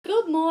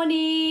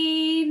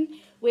morning.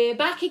 We're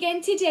back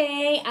again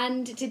today,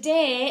 and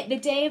today, the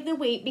day of the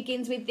week,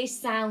 begins with this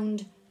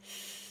sound.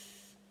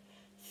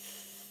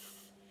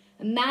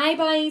 My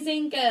boys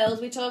and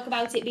girls, we talk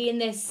about it being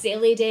this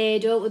silly day,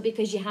 don't we?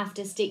 Because you have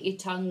to stick your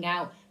tongue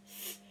out.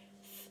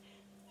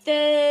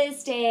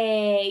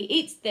 Thursday.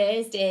 It's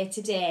Thursday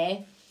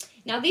today.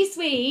 Now this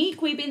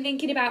week, we've been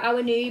thinking about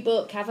our new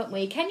book, haven't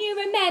we? Can you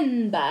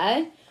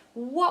remember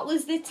what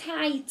was the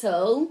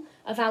title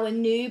of our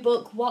new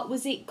book? What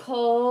was it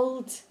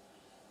called?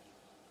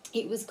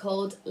 It was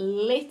called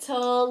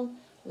Little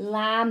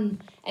Lamb.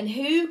 And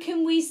who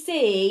can we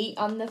see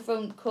on the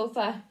front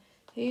cover?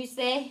 Who's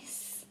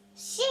this?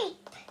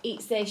 Sheep.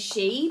 It's a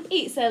sheep.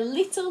 It's a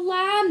little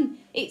lamb.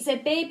 It's a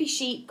baby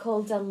sheep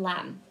called a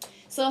lamb.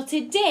 So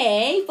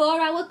today,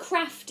 for our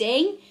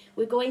crafting,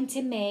 we're going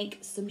to make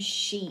some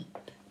sheep.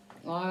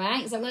 All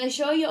right, so I'm going to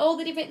show you all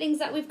the different things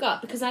that we've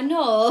got, because I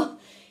know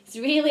it's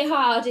really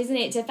hard, isn't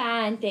it, to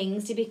find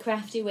things to be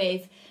crafty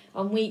with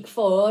on week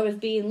 4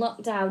 of being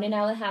locked down in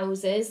our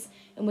houses,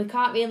 and we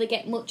can't really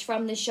get much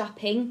from the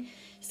shopping.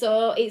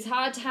 So it's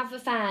hard to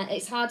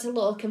it's hard to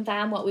look and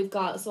find what we've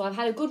got. So I've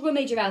had a good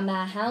rummage around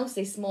my house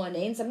this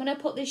morning, so I'm going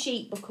to put the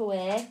sheep book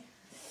away.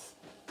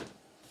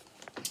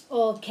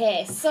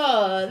 Okay,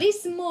 so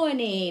this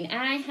morning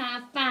I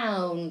have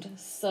found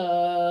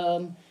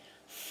some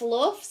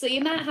fluff. So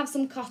you might have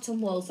some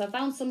cotton wool. So I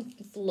found some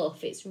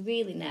fluff. It's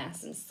really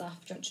nice and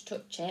soft. Do you want to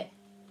touch it?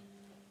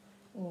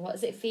 Oh, what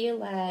does it feel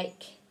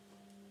like?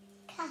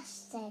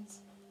 Custard.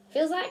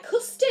 Feels like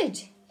custard.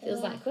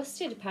 Feels Yeah. like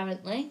custard,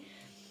 apparently.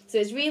 So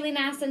it's really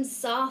nice and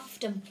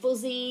soft and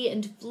fuzzy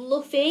and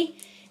fluffy.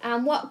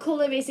 And what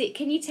colour is it?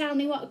 Can you tell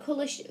me what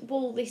colour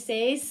wool this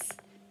is?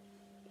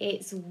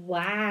 It's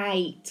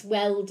white.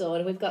 Well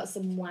done. We've got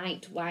some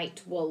white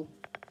wool.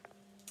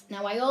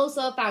 Now, I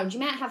also found, you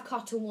might have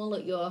cotton wool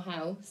at your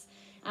house.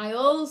 I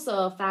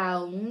also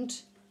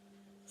found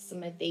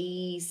some of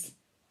these,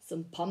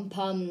 some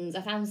pom-poms.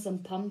 I found some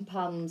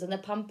pom-poms, and the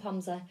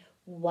pom-poms are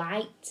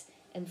white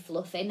and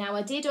fluffy. Now,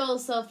 I did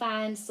also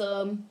find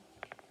some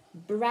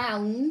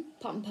brown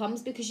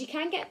pom-poms, because you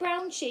can get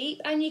brown sheep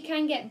and you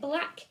can get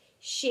black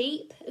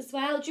sheep as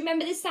well. Do you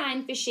remember the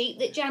sign for sheep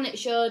that Janet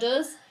showed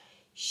us?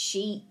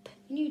 Sheep.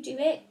 Can you do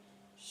it?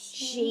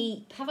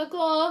 Sheep. Have a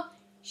go.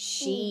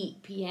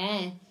 Sheep,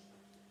 yeah.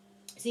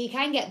 So you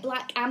can get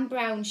black and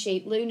brown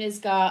sheep. Luna's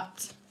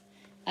got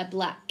a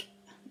black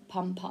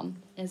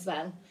pom-pom as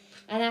well.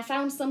 And I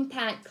found some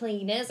pipe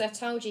cleaners. I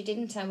told you,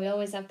 didn't I? We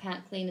always have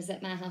pipe cleaners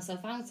at my house. So I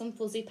found some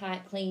fuzzy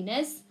pipe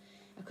cleaners.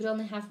 I could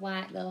only have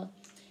white though.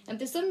 And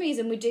for some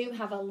reason, we do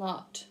have a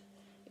lot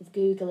of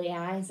googly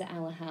eyes at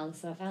our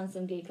house. So I found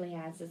some googly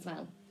eyes as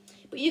well.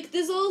 But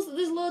there's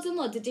loads and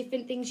loads of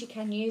different things you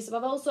can use. So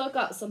I've also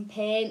got some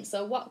paint.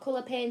 So what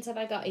colour paint have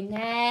I got in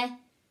there?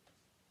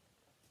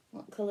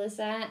 What colour's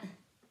that?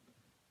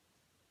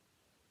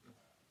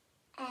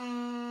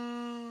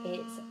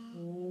 It's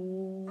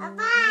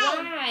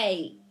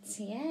white.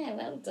 Yeah,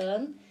 well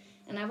done.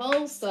 And I've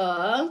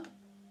also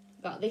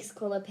got this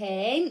colour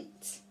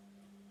paint.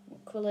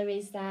 What colour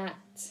is that?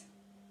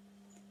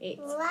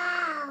 It's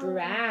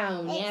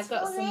brown. Yeah, I've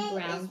got some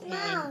brown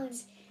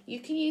paint. You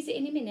can use it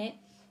in a minute.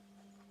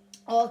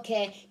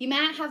 Okay, you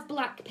might have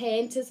black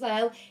paint as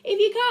well. If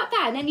you can't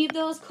find any of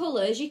those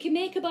colours, you can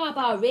make a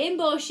Bar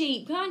rainbow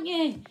sheep, can't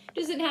you?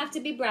 Doesn't have to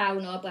be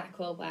brown or black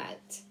or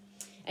white.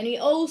 And you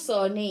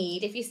also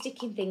need, if you're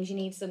sticking things, you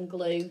need some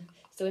glue.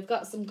 So we've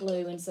got some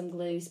glue and some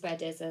glue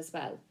spreaders as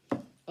well.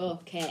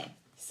 Okay,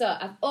 so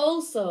I've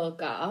also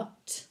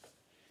got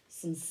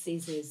some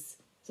scissors.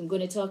 So I'm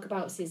going to talk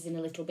about scissors in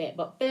a little bit.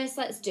 But first,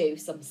 let's do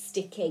some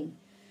sticking.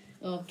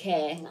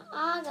 Okay.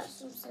 I got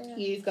some scissors.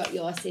 You've got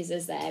your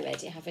scissors there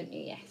ready, haven't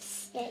you?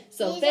 Yes. Yeah,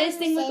 So first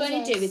thing we're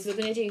going to do is we're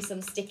going to do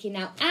some sticking.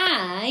 Now,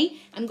 I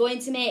am going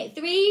to make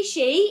 3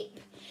 sheep,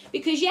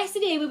 because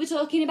yesterday we were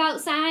talking about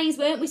size,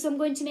 weren't we? So I'm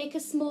going to make a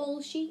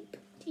small sheep,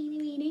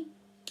 teeny weeny.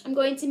 I'm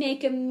going to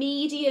make a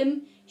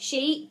medium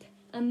sheep,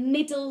 a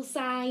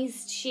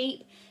middle-sized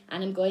sheep,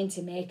 and I'm going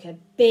to make a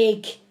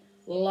big,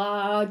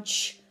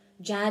 large,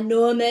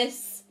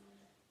 ginormous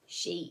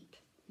sheep.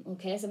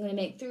 Okay, so I'm going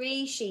to make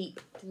 3 sheep,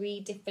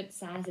 3 different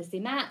sizes. They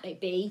might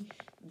be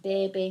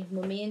baby,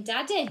 mummy and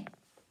daddy.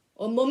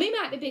 Or mummy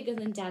might be bigger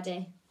than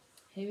daddy.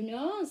 Who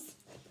knows?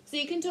 So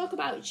you can talk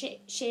about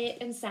shape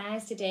and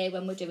size today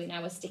when we're doing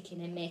our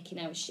sticking and making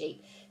our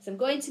sheep. So I'm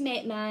going to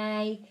make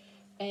my,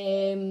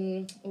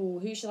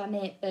 who shall I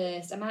make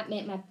first? I might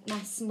make my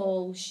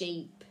small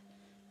sheep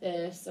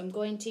first. So I'm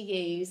going to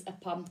use a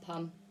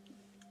pom-pom.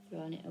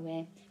 Throwing it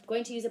away. I'm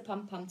going to use a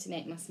pom-pom to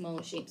make my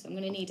small sheep. So I'm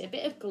going to need a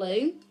bit of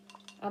glue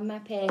on my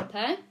paper,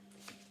 and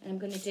I'm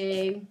going to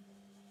do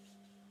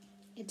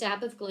a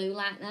dab of glue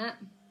like that.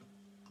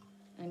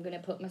 I'm going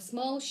to put my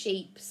small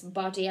sheep's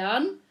body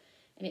on,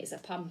 and it's a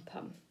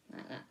pom-pom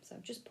like that. So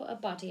I've just put a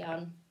body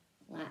on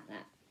like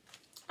that.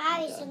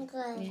 I use some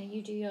glue. Yeah,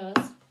 you do yours.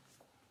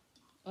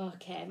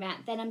 Okay,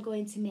 right, then I'm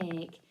going to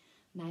make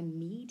my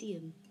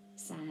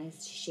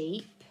medium-sized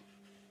sheep.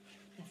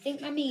 I think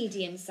my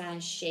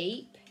medium-sized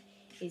sheep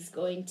is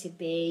going to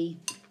be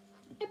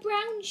a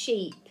brown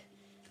sheep.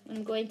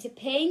 I'm going to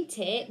paint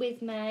it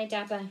with my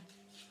dabber.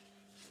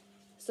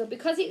 So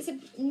because it's a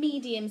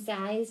medium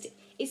sized,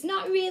 it's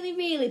not really,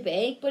 really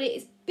big, but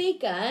it's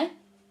bigger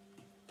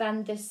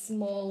than the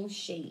small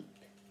sheep.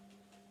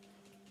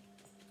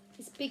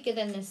 It's bigger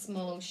than the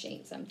small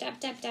sheep. So I'm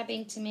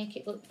dabbing to make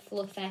it look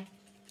fluffy.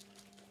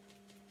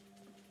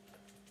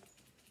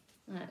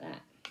 Like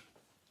that.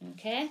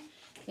 Okay.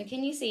 So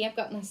can you see I've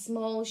got my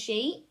small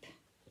sheep.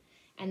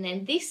 And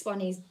then this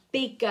one is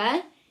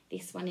bigger.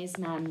 This one is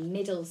my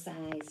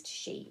middle-sized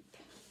sheep.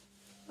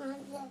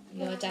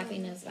 You're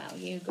dabbing as well.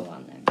 You go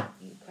on then.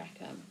 You crack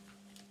on.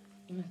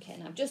 Okay,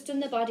 now I've just done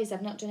the bodies.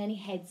 I've not done any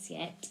heads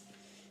yet.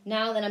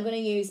 Now then I'm going to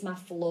use my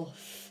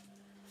fluff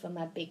for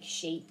my big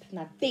sheep.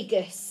 My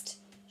biggest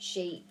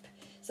sheep.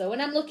 So when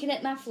I'm looking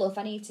at my fluff,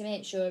 I need to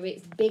make sure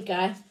it's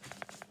bigger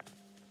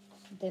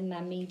than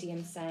my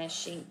medium-sized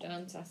sheep,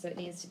 don't I? So it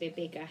needs to be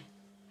bigger.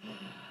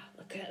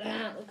 Look at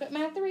that. Look at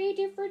my 3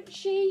 different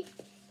sheep.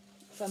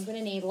 So I'm going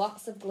to need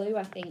lots of glue,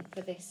 I think,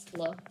 for this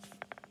fluff.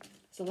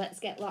 So let's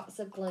get lots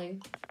of glue.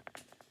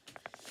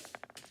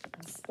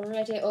 And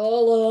spread it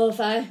all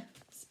over.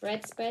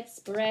 Spread, spread,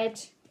 spread.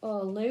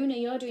 Oh, Luna,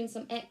 you're doing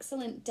some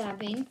excellent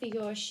dabbing for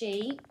your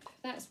sheep.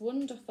 That's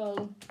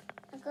wonderful.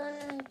 I'm going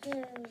to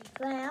do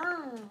dry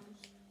arms.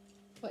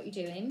 What are you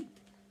doing?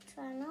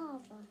 Ginormous.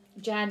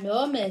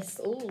 Ginormous.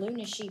 Oh,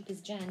 Luna's sheep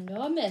is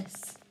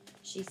ginormous,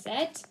 she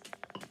said.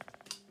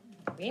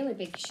 Really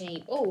big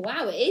sheep. Oh,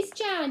 wow, it is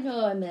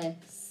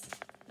ginormous.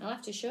 I'll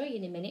have to show you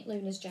in a minute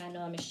Luna's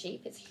ginormous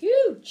sheep. It's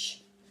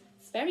huge.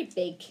 It's very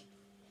big.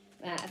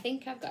 Right, I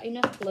think I've got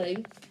enough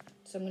glue.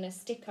 So I'm going to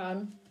stick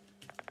on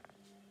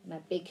my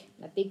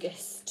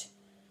biggest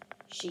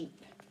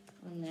sheep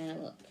on there,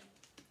 look.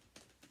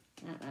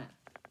 Like that.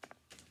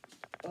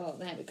 Oh,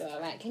 there we go.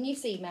 Right, can you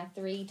see my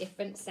 3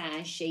 different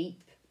size sheep?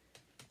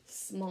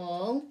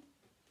 Small,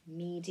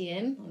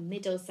 medium, or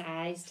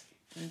middle-sized,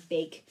 and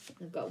big.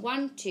 We've got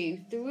 1, 2,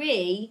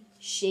 3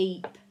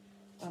 sheep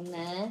on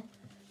there.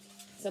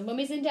 So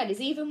mummies and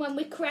daddies, even when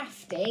we're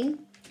crafting,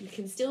 you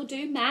can still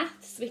do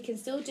maths, we can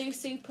still do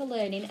super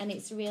learning, and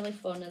it's really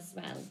fun as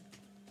well.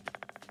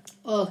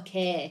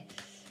 Okay,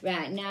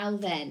 right, now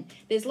then,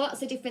 there's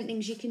lots of different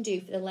things you can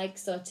do for the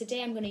legs. So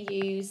today I'm going to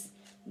use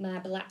my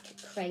black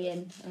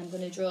crayon and I'm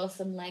going to draw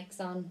some legs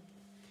on.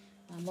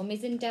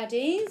 Mummies and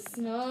daddies,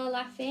 no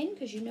laughing,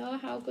 because you know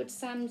how good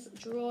Sam's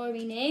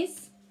drawing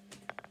is.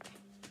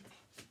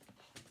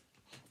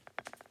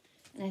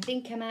 And I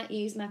think I might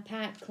use my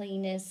pipe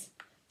cleaners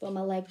for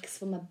my legs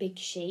for my big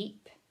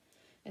sheep.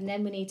 And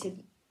then we need to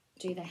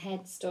do the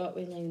heads, don't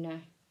we,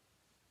 Luna?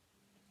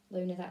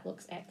 Luna, that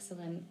looks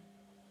excellent.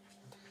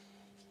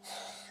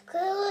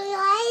 Googly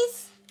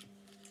eyes.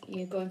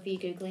 You're going for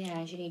your googly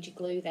eyes. You need your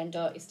glue then,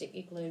 don't you? Stick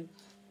your glue.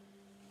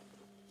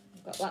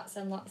 I've got lots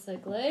and lots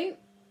of glue.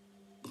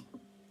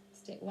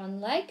 Stick 1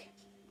 leg.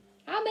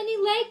 How many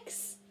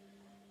legs?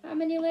 How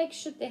many legs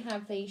should they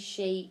have, these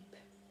sheep?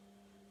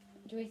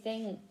 What do we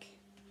think?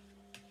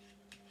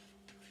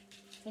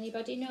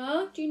 Anybody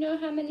know? Do you know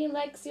how many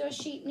legs your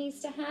sheep needs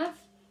to have?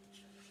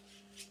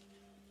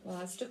 Well,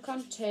 I stuck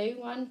on 2.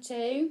 1,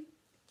 2.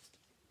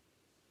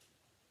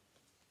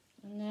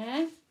 And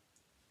there.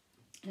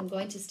 I'm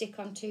going to stick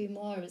on 2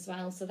 more as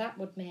well, so that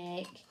would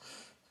make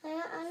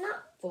I'm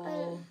not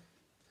 4.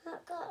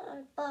 I've got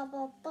a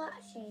bubble butt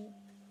sheep.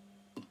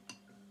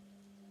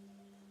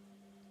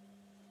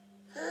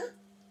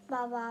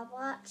 Bubble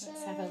butt sheep.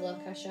 Let's have a look.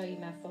 I'll show you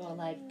my 4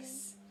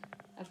 legs.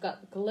 I've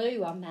got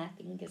glue on my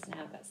fingers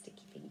now. I've got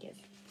sticky fingers.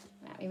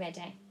 Right, we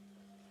ready?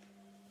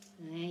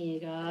 There you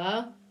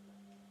go.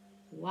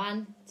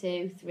 1,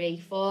 2, 3,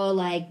 4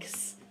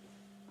 legs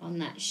on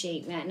that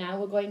sheep. Right, now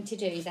we're going to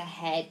do the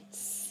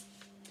heads.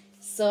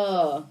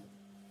 So,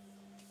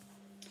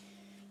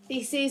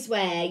 this is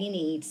where you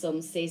need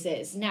some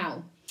scissors.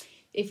 Now,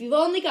 if you've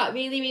only got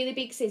really, really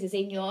big scissors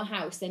in your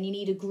house, then you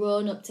need a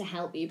grown-up to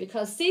help you,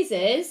 because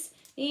scissors,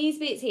 these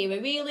bits here,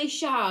 are really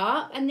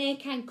sharp and they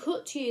can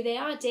cut you. They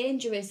are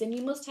dangerous, and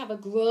you must have a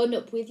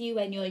grown-up with you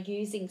when you're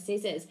using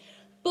scissors.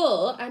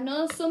 But I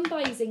know some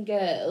boys and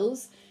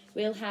girls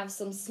will have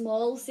some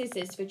small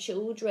scissors for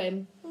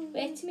children.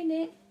 Wait a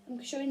minute.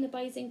 I'm showing the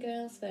boys and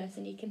girls first,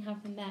 and you can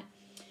have them there.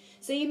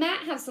 So you might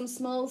have some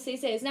small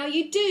scissors. Now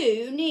you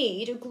do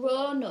need a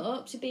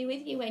grown-up to be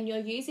with you when you're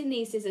using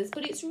these scissors,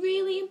 but it's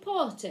really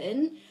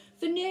important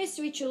for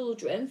nursery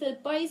children, for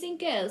boys and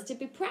girls, to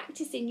be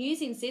practicing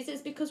using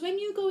scissors, because when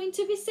you go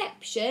into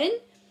reception,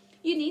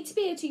 you need to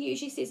be able to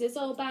use your scissors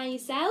all by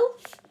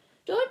yourself,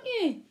 don't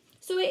you?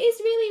 So it is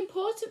really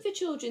important for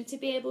children to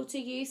be able to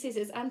use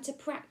scissors and to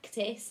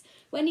practice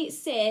when it's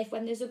safe,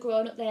 when there's a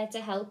grown-up there to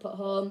help at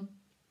home.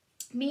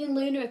 Me and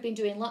Luna have been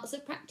doing lots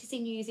of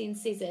practicing using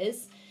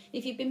scissors.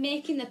 If you've been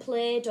making the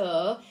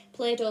Play-Doh,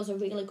 Play-Doh's a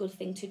really good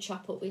thing to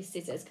chop up with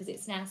scissors because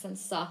it's nice and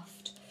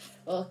soft.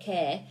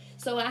 Okay,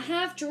 so I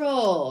have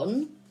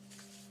drawn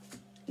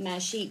my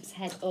sheep's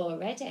head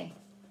already.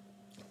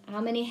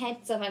 How many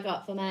heads have I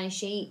got for my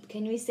sheep?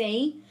 Can we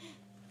see?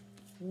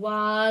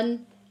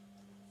 1,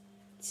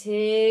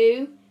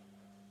 2,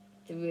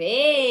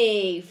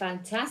 3.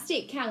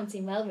 Fantastic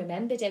counting. Well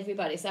remembered,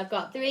 everybody. So I've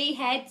got 3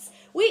 heads.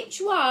 Which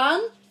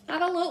one?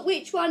 Have a look.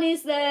 Which one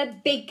is the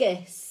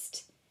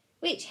biggest?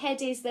 Which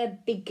head is the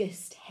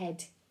biggest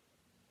head?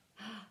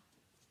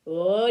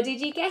 Oh,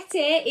 did you get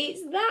it?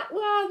 It's that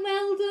one.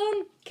 Well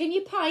done. Can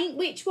you point?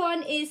 Which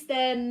one is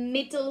the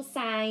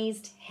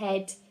middle-sized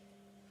head?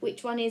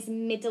 Which one is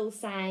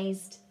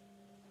middle-sized?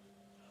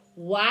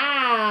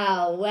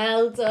 Wow,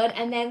 well done.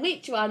 And then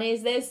which one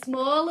is the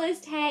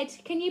smallest head?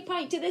 Can you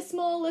point to the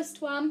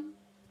smallest one?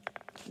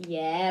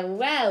 Yeah,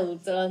 well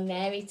done.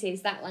 There it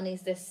is. That one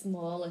is the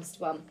smallest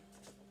one.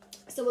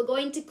 So we're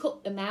going to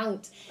cut them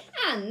out.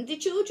 And the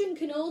children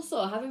can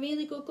also have a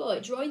really good go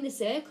at drawing the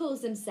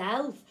circles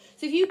themselves.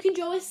 So if you can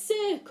draw a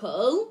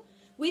circle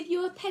with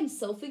your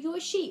pencil for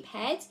your sheep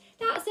head,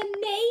 that's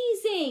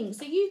amazing.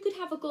 So you could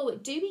have a go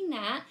at doing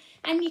that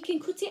and you can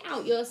cut it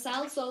out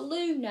yourself. So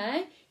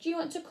Luna, do you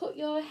want to cut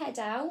your head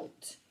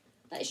out?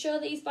 Let's show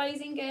these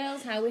boys and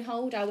girls how we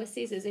hold our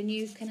scissors and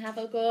you can have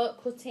a go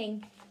at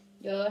cutting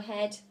your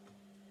head.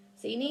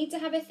 So you need to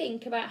have a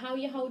think about how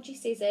you hold your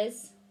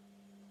scissors.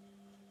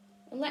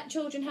 And let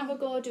children have a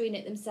go doing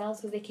it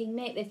themselves because they can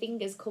make their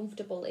fingers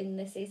comfortable in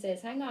the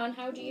scissors. Hang on,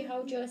 how do you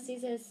hold your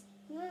scissors?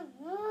 Like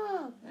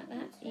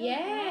that?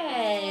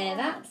 Yeah,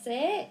 that's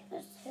it.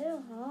 It's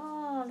too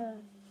hard.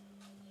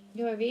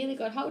 You're really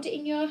good. Hold it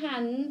in your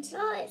hand.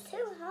 No, it's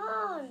too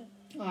hard.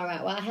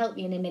 Alright, well I'll help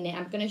you in a minute.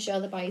 I'm going to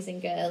show the boys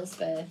and girls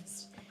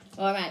first.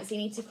 Alright, so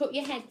you need to cut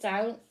your heads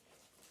out.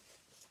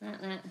 Like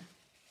that.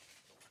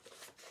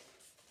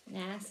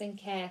 Nice and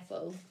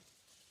careful.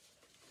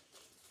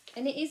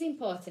 And it is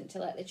important to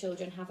let the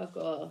children have a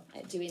go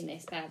at doing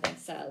this by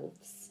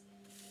themselves.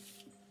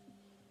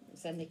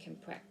 So then they can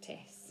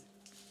practice.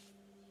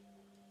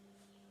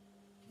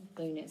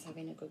 Luna's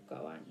having a good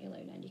go, aren't you,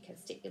 Luna? And you can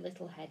stick your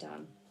little head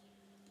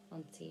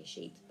onto your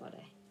sheep's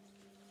body.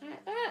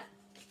 Like that.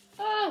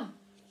 Oh,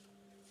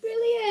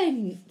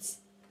 brilliant.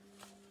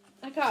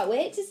 I can't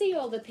wait to see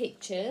all the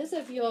pictures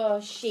of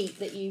your sheep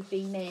that you've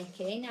been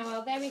making. Now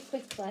I'll very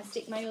quickly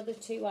stick my other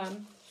 2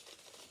 on.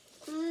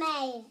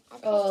 May.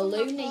 Oh,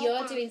 Luna,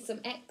 you're doing some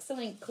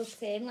excellent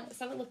cutting. Let's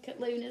have a look at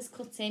Luna's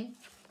cutting.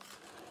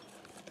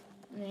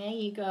 There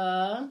you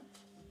go.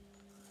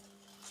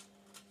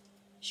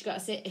 She's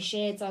got a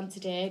shades on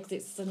today because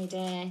it's a sunny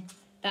day.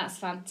 That's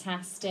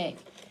fantastic.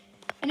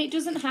 And it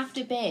doesn't have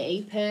to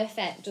be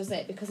perfect, does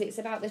it? Because it's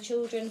about the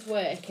children's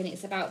work and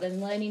it's about them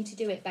learning to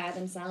do it by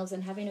themselves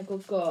and having a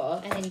good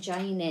go and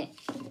enjoying it.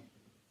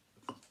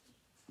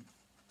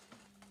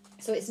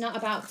 So it's not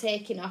about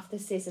taking off the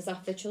scissors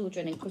off the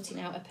children and cutting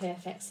out a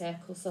perfect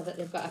circle so that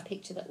they've got a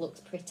picture that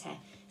looks pretty.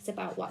 It's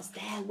about what's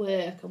their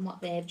work and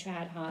what they've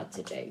tried hard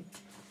to do.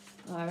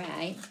 All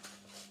right.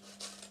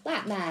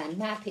 Like mine,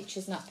 my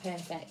picture's not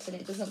perfect and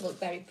it doesn't look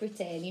very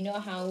pretty. And you know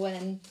how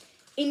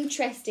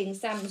interesting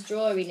Sam's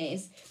drawing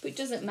is, but it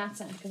doesn't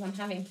matter because I'm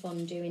having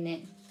fun doing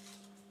it.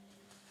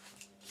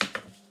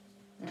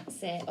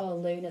 That's it. Oh,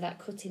 Luna, that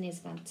cutting is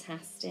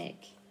fantastic.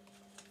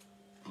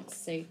 That's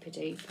super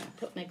duper.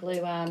 Put my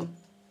glue on.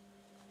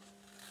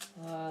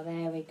 Oh,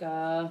 there we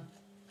go.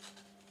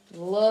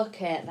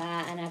 Look at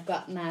that. And I've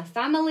got my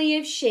family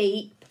of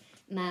sheep,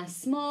 my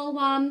small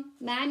one,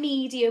 my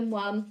medium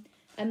one,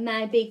 and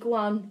my big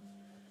one.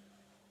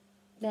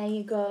 There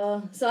you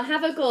go. So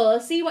have a go.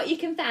 See what you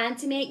can find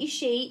to make your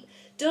sheep.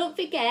 Don't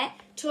forget,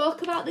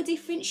 talk about the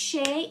different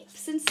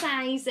shapes and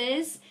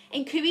sizes.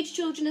 Encourage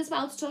children as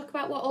well to talk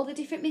about what all the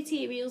different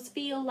materials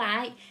feel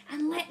like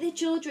and let the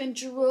children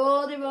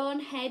draw their own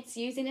heads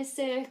using a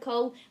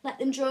circle. Let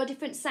them draw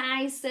different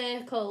size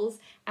circles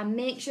and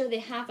make sure they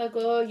have a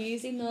go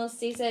using those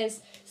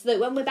scissors so that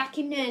when we're back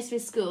in nursery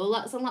school,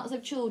 lots and lots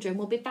of children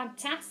will be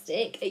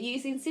fantastic at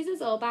using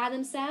scissors all by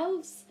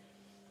themselves.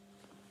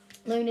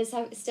 Luna's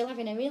still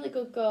having a really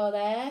good go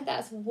there.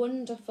 That's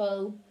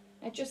wonderful.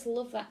 I just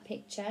love that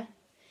picture.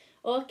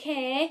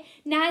 Okay,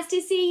 nice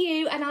to see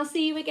you and I'll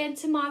see you again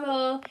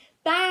tomorrow.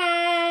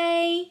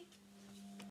 Bye!